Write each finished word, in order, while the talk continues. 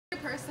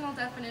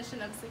personal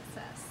definition of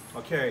success?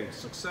 Okay,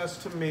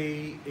 success to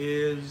me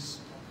is,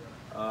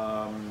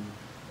 I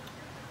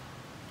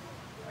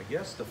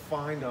guess,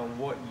 defined on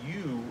what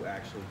you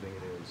actually think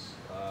it is.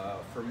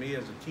 For me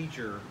as a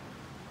teacher,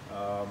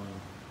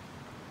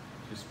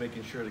 just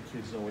making sure the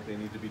kids know what they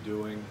need to be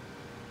doing,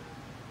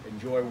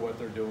 enjoy what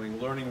they're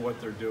doing, learning what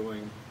they're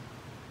doing,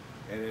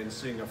 and then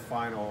seeing a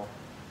final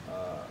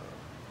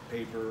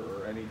paper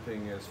or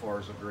anything as far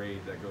as a grade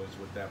that goes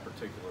with that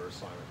particular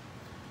assignment.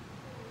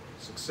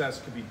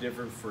 Success could be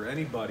different for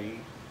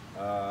anybody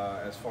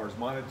as far as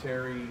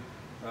monetary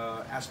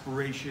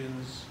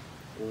aspirations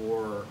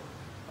or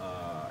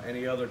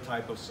any other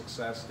type of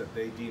success that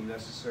they deem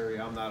necessary.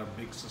 I'm not a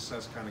big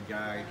success kind of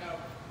guy.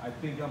 I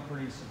think I'm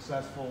pretty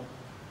successful,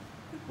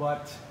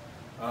 but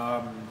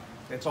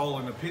it's all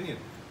an opinion.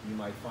 You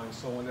might find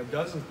someone that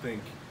doesn't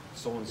think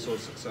so-and-so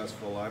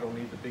successful. I don't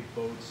need the big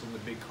boats and the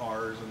big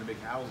cars and the big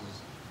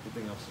houses to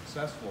think I'm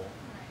successful.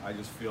 I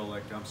just feel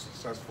like I'm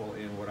successful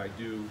in what I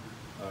do,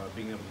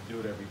 being able to do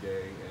it every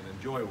day and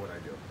enjoy what I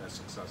do. That's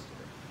success to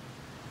me.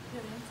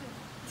 Good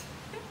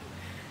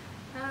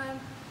answer.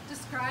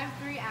 Describe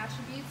 3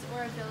 attributes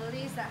or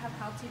abilities that have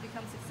helped you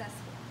become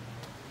successful.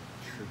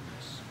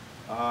 Attributes.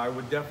 I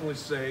would definitely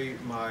say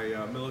my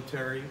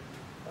military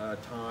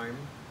time,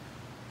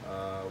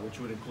 which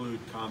would include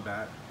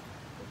combat,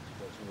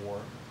 that's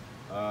war.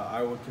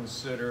 I would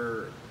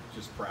consider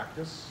just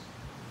practice,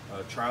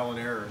 trial and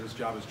error. This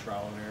job is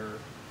trial and error.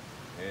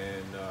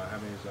 And how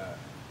many is that?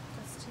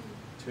 That's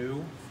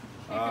 2.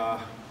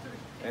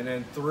 And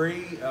then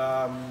 3,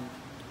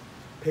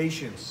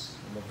 patience.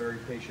 I'm a very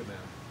patient man.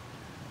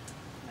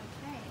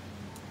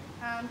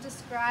 Okay.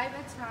 Describe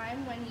a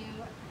time when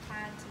you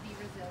had to be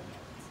resilient.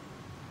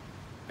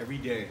 Every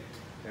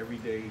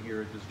day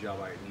here at this job,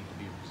 I need to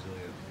be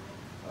resilient,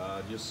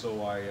 just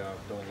so I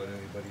don't let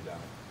anybody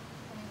down.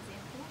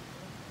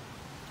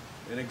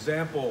 An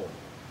example?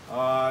 An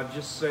example,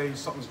 just say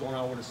something's going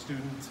on with a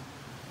student,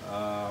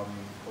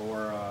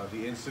 or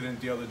the incident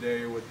the other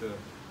day with the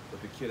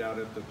kid out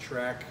at the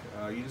track.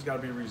 You just got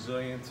to be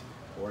resilient,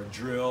 or a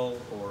drill,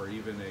 or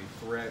even a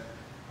threat.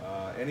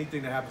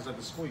 Anything that happens at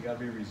the school, you got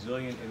to be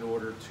resilient in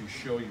order to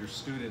show your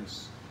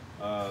students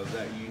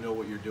that you know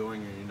what you're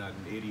doing and you're not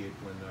an idiot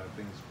when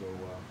things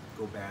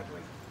go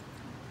badly.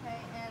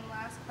 Okay, and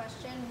last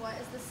question, what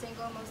is the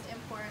single most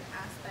important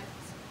aspect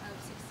of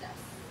success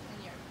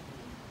in your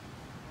opinion?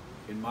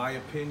 In my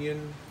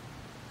opinion,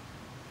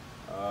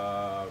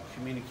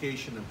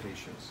 communication and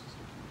patience is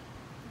the key.